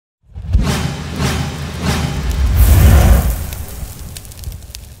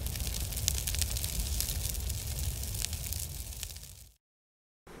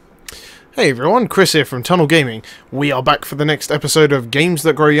Hey everyone, Chris here from Tunnel Gaming. We are back for the next episode of Games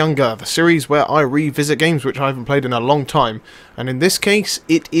That Grow Younger, the series where I revisit games which I haven't played in a long time. And in this case,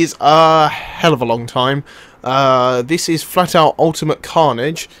 it is a hell of a long time. This is Flatout Ultimate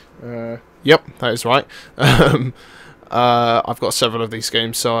Carnage. Yep, that is right. I've got several of these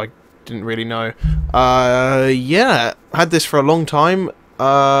games, so I didn't really know. Yeah, had this for a long time.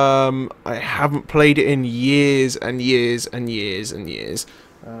 I haven't played it in years and years and years and years.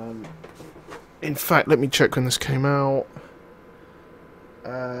 In fact, let me check when this came out.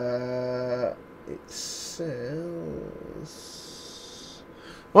 It says...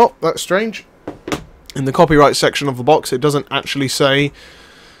 Oh, that's strange. In the copyright section of the box, it doesn't actually say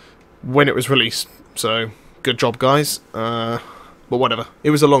when it was released. So, good job, guys. But whatever. It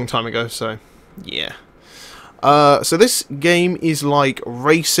was a long time ago, so yeah. So this game is like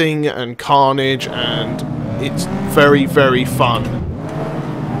racing and Carnage, and it's very, very fun.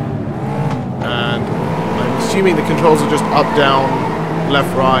 And I'm assuming the controls are just up, down,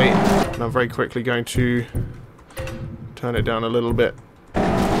 left, right. And I'm very quickly going to turn it down a little bit.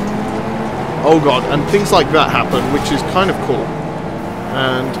 Oh god, and things like that happen, which is kind of cool.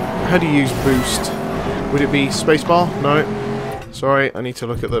 And how do you use boost? Would it be spacebar? No. Sorry, I need to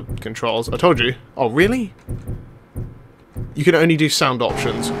look at the controls. I told you. Oh, really? You can only do sound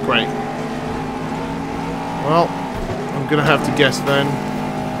options. Great. Well, I'm going to have to guess then.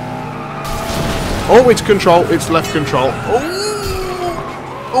 Oh, it's control. It's left control.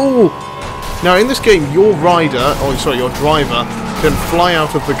 Oh! Oh! Now, in this game, your rider, oh, sorry, your driver, can fly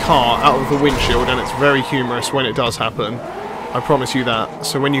out of the car, out of the windshield, and it's very humorous when it does happen. I promise you that.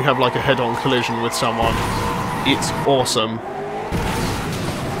 So when you have, like, a head-on collision with someone, it's awesome.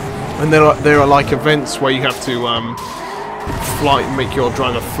 And there are like, events where you have to, make your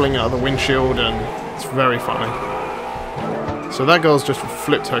driver fling out of the windshield, and it's very funny. So that girl's just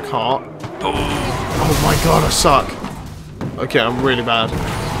flipped her car. Oh my god, I suck. Okay, I'm really bad.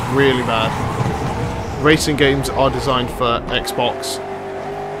 Really bad. Racing games are designed for Xbox.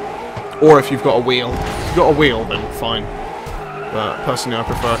 Or if you've got a wheel. If you've got a wheel, then fine. But personally, I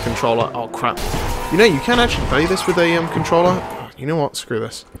prefer a controller. Oh crap. You know, you can actually play this with a controller. You know what? Screw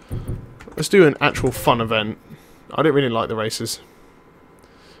this. Let's do an actual fun event. I didn't really like the races.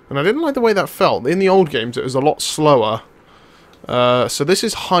 And I didn't like the way that felt. In the old games, it was a lot slower. So this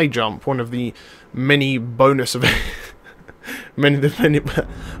is High Jump, one of the many bonus events. one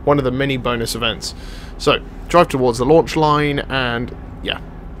of the many bonus events. So, drive towards the launch line, and yeah,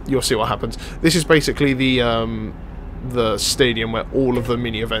 you'll see what happens. This is basically the stadium where all of the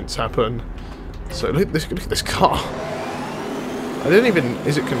mini events happen. So look at this car. I didn't even...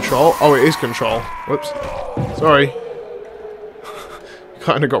 Is it control? Oh, it is control. Whoops. Sorry.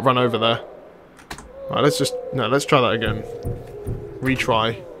 Kind of got run over there. Alright, let's just... No, let's try that again.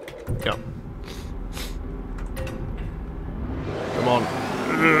 Retry. Yep. Come on.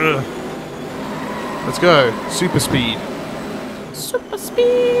 Ugh. Let's go. Super speed. Super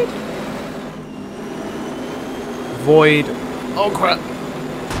speed. Void. Oh, crap.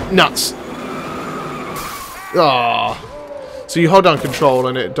 Nuts. Ah. So you hold down control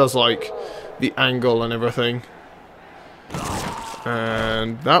and it does like the angle and everything.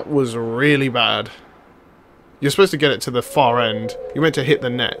 And that was really bad. You're supposed to get it to the far end. You're meant to hit the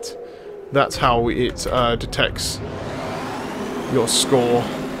net. That's how it detects your score.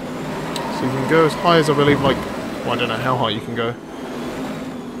 So you can go as high as I believe, like, well, I don't know how high you can go.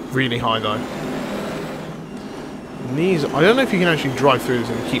 Really high though. And these, I don't know if you can actually drive through this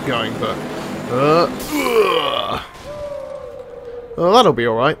and keep going, but well, that'll be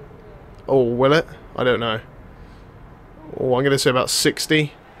alright. Oh, will it? I don't know. Oh, I'm going to say about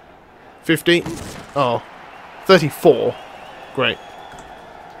 60. 50. Oh. 34. Great.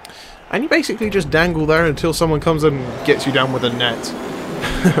 And you basically just dangle there until someone comes and gets you down with a net.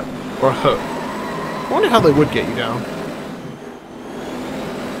 Or a hook. I wonder how they would get you down.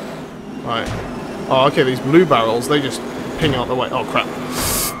 Right. Oh, okay, these blue barrels, they just ping out the way. Oh, crap.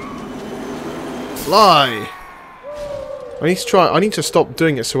 Fly! I need to stop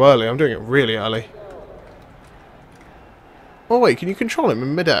doing it so early. I'm doing it really early. Oh wait, can you control him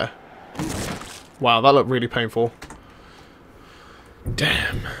in midair? Wow, that looked really painful.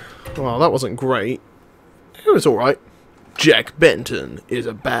 Damn. Well, that wasn't great. It was alright. Jack Benton is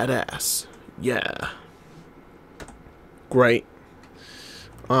a badass. Yeah. Great.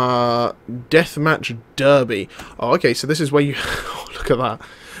 Deathmatch Derby. Oh, okay, so this is where you... Oh, look at that.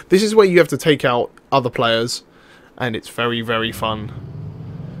 This is where you have to take out other players. And it's very, very fun.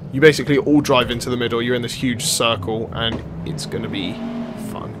 You basically all drive into the middle, you're in this huge circle, and it's going to be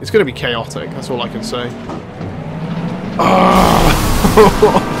fun. It's going to be chaotic, that's all I can say. Oh!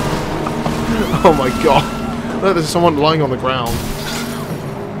 Oh my god. Look, there's someone lying on the ground.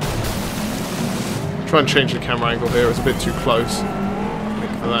 Try and change the camera angle here, it's a bit too close. I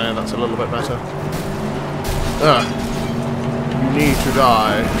think there, that's a little bit better. You need to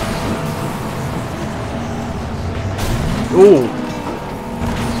die. Ooh.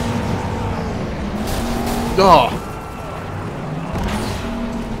 Oh.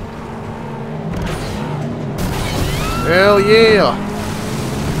 Hell yeah.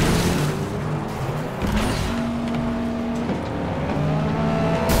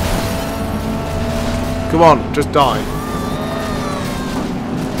 Come on, just die.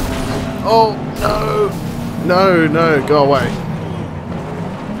 Oh, no. No, no, go away.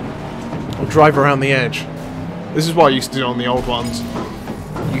 I'll drive around the edge. This is what I used to do on the old ones.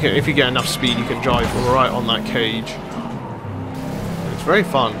 You can, if you get enough speed, you can drive right on that cage. It's very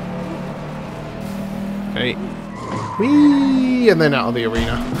fun. Okay. Whee! And then out of the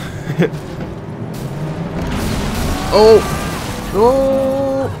arena. Oh!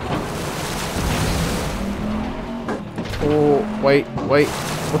 Oh! Oh, wait, wait.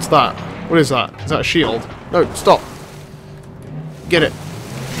 What's that? What is that? Is that a shield? No, stop. Get it.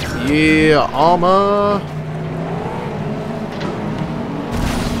 Yeah, armor.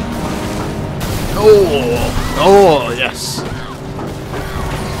 Oh, oh, yes.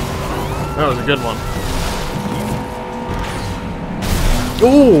 That was a good one.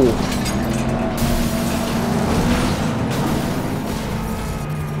 Oh.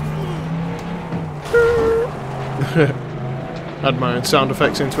 Add my own sound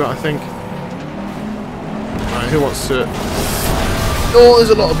effects into it, I think. Alright, who wants to... Oh,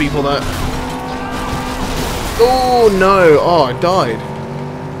 there's a lot of people there. Oh, no. Oh, I died.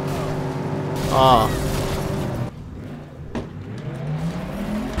 Ah.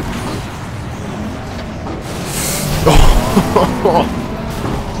 Oh.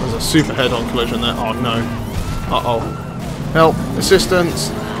 There's a super head-on collision there. Oh, no. Uh-oh. Help.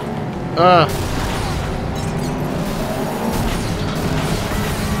 Assistance.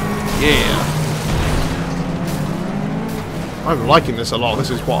 Yeah. I'm liking this a lot.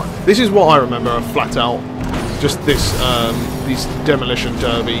 This is what I remember of Flatout. Just this these demolition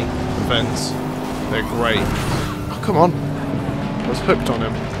derby events. They're great. Oh, come on. I was hooked on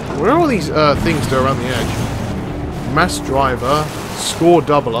him. Where are all these things that are around the edge? Mass driver, score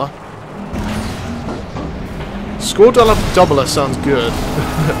doubler. Score doubler sounds good.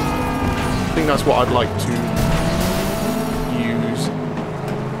 I think that's what I'd like to use.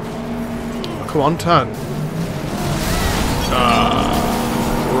 Come on, turn.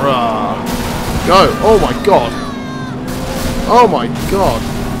 Rah. Go! Oh my god! Oh my god!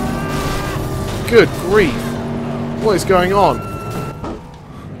 Good grief! What is going on?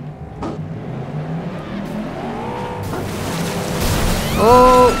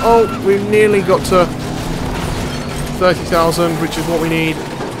 Oh, we've nearly got to 30,000, which is what we need.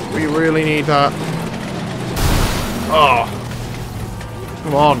 We really need that. Oh!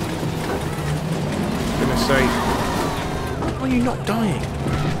 Come on! For goodness sake. Why are you not dying?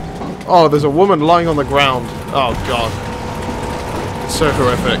 Oh, there's a woman lying on the ground. Oh god. It's so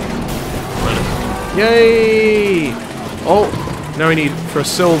horrific. Yay! Oh, now we need, for a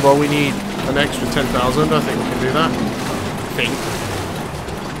silver, we need an extra 10,000. I think we can do that. I think.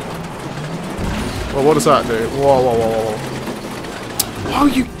 Well, what does that do? Whoa, whoa, whoa, whoa. Oh,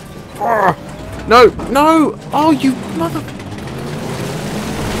 you... Oh, no, no! Oh, you mother...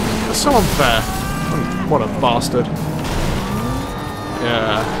 That's so unfair. What a bastard.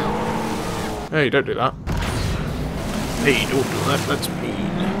 Yeah. Hey, don't do that. Hey, don't do that. That's mean.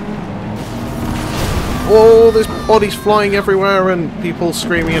 Oh, there's bodies flying everywhere and people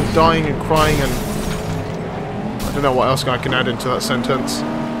screaming and dying and crying and... I don't know what else I can add into that sentence.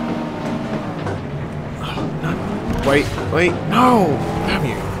 Oh, no. Wait, wait, no! Damn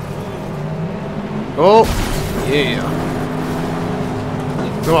you. Oh, yeah.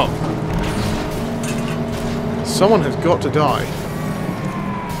 Come on. Someone has got to die.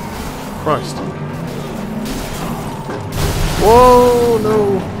 Christ. Whoa,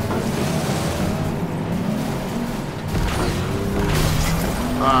 no.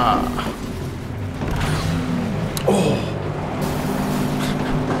 Ah. Oh.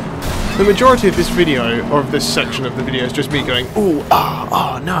 The majority of this video, or of this section of the video, is just me going, ooh, ah,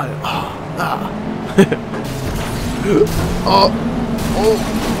 oh, no, ah, ah. Oh, oh,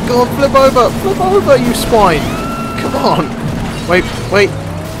 God, flip over, you swine. Come on. Wait, wait.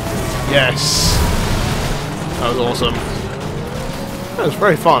 Yes. That was awesome. That was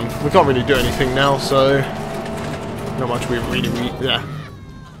very fun. We can't really do anything now, so... Not much we really... Yeah.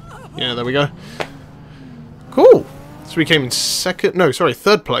 Yeah, there we go. Cool. So we came in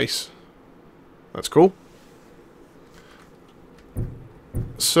third place. That's cool.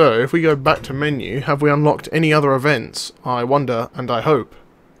 So, if we go back to menu, have we unlocked any other events? I wonder, and I hope.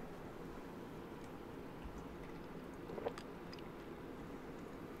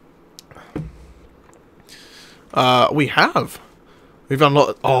 We have. We've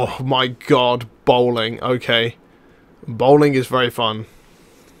unlocked... Oh my god, bowling. Okay. Bowling is very fun.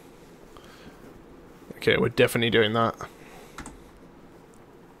 Okay, we're definitely doing that.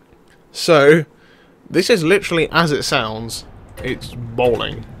 So, this is literally as it sounds. It's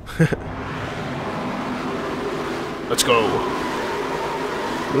bowling. Let's go.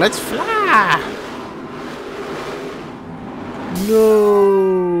 Let's fly!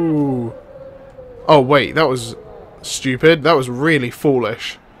 No! Oh wait, that was stupid. That was really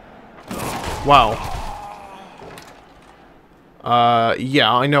foolish. Wow.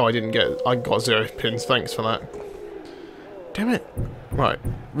 Yeah, I know I didn't get... I got 0 pins, thanks for that. Damn it. Right,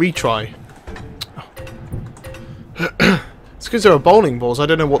 retry. Oh. It's because there are bowling balls. I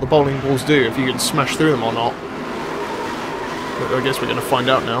don't know what the bowling balls do, if you can smash through them or not. But I guess we're going to find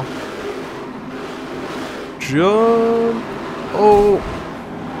out now. Jump! Oh!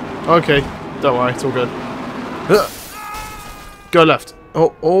 Okay, don't worry, it's all good. Go left.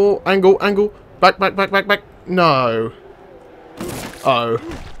 Oh, oh, angle, angle. Back, back, back, back, back. No. Oh.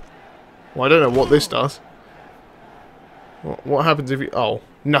 Well, I don't know what this does. What happens if you... Oh,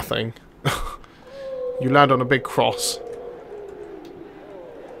 nothing. You land on a big cross.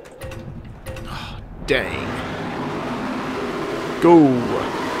 Oh, dang. Go.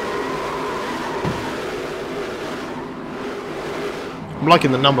 I'm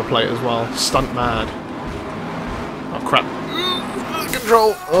liking the number plate as well. Stunt mad. Oh, crap.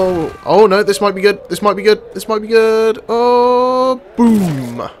 Control. Oh, oh no, this might be good. This might be good. This might be good. Oh,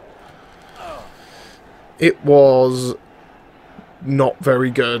 boom. It was not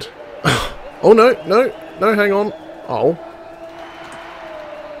very good. Oh no, no, no, hang on. Oh.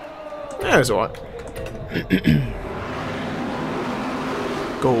 Yeah, it's alright.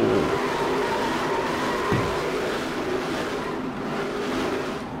 Go.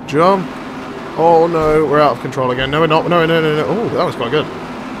 Jump. Oh no, we're out of control again. No, we're not. No, no, no, no. Oh, that was quite good.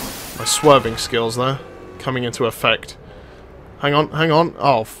 My swerving skills there coming into effect. Hang on, hang on.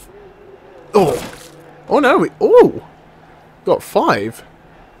 Oh. Oh. Oh no. Oh. Got 5.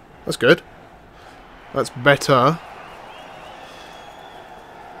 That's good. That's better.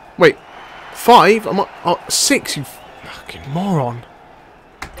 Wait. 5? I'm oh, 6, you fucking moron.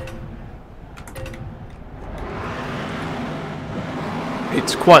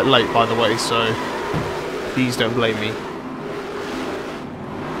 It's quite late, by the way, so please don't blame me.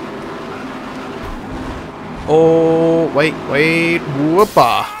 Oh, wait, wait.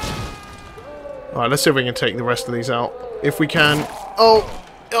 Whoopa. Alright, let's see if we can take the rest of these out. If we can. Oh,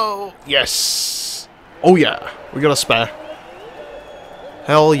 oh, yes. Oh, yeah. We got a spare.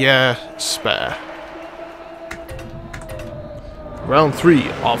 Hell yeah, spare. Round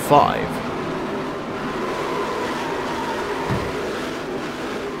 3 of 5.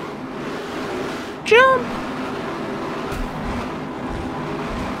 Jump!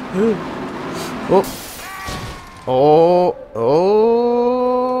 Oh. Oh.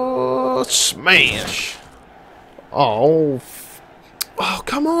 Oh. Smash! Oh. Oh,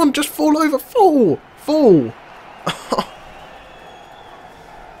 come on. Just fall over. Fall. Fall.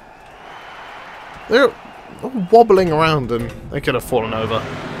 They're all wobbling around and they could have fallen over.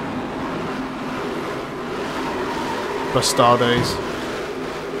 Bastardos.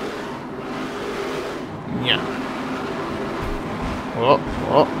 Yeah. Oh,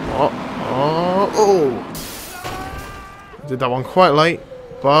 oh, oh, oh, oh. Did that one quite late,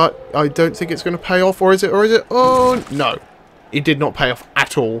 but I don't think it's going to pay off, or is it? Or is it? Oh, no. It did not pay off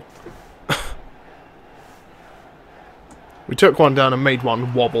at all. We took one down and made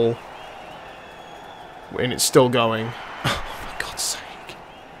one wobble. And it's still going. Oh, for God's sake.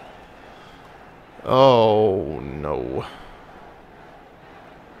 Oh, no.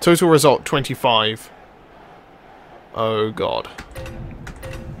 Total result, 25. Oh, God.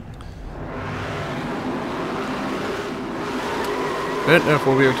 I don't know if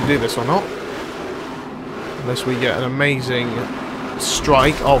we'll be able to do this or not. Unless we get an amazing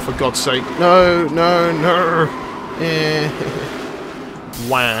strike. Oh, for God's sake. No, no, no.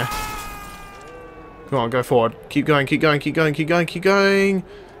 Wah. Come on, go forward. Keep going, keep going, keep going, keep going, keep going.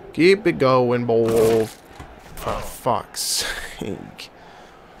 Keep it going, boy. For fuck's sake.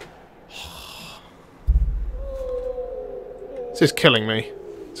 This is killing me.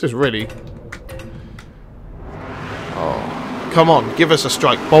 This is really... Oh. Come on, give us a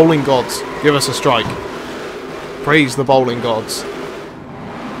strike. Bowling gods, give us a strike. Praise the bowling gods.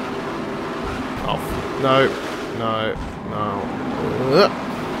 No. No. No.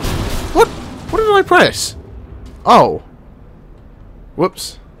 What? What did I press? Oh.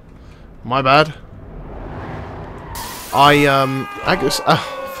 Whoops. My bad. I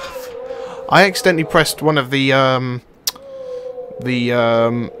accidentally pressed one of the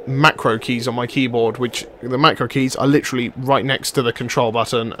macro keys on my keyboard, which the macro keys are literally right next to the control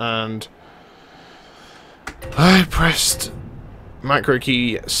button, and I pressed macro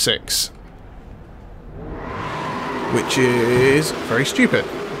key 6, which is very stupid,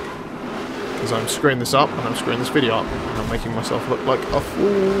 because I'm screwing this up and I'm screwing this video up and I'm making myself look like a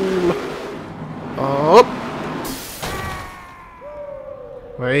fool. Oh.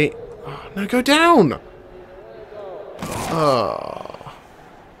 Wait. Oh, no, go down! Oh.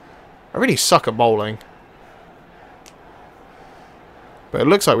 I really suck at bowling. But it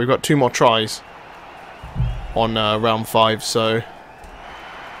looks like we've got 2 more tries on round 5, so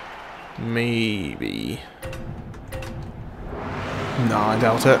maybe. No, I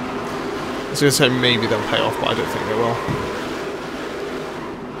doubt it. I was going to say maybe they'll pay off, but I don't think they will.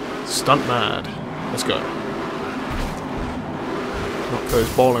 Stunt mad. Let's go. Knock those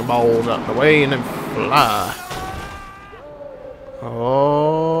bowling balls out of the way and then fly.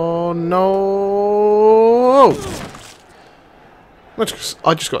 Oh no!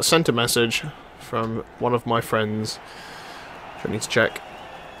 I just got sent a message from one of my friends, which I need to check.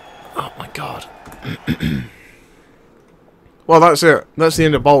 Oh my god. Well, that's it. That's the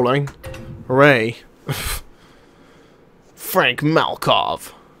end of bowling. Hooray. Frank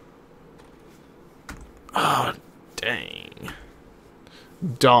Malkov. Oh, dang.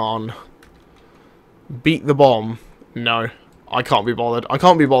 Darn. Beat the bomb. No. I can't be bothered. I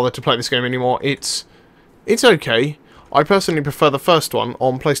can't be bothered to play this game anymore. It's okay. I personally prefer the first one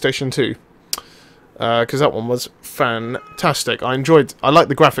on PlayStation 2. Because that one was fantastic. I liked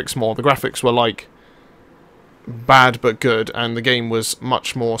the graphics more. The graphics were like bad but good, and the game was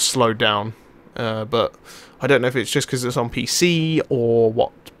much more slowed down. But I don't know if it's just because it's on PC or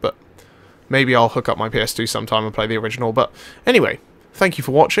what, but maybe I'll hook up my PS2 sometime and play the original. But anyway, thank you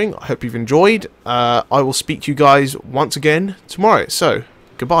for watching. I hope you've enjoyed. I will speak to you guys once again tomorrow. So,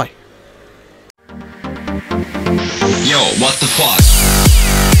 goodbye. Yo, what the fuck?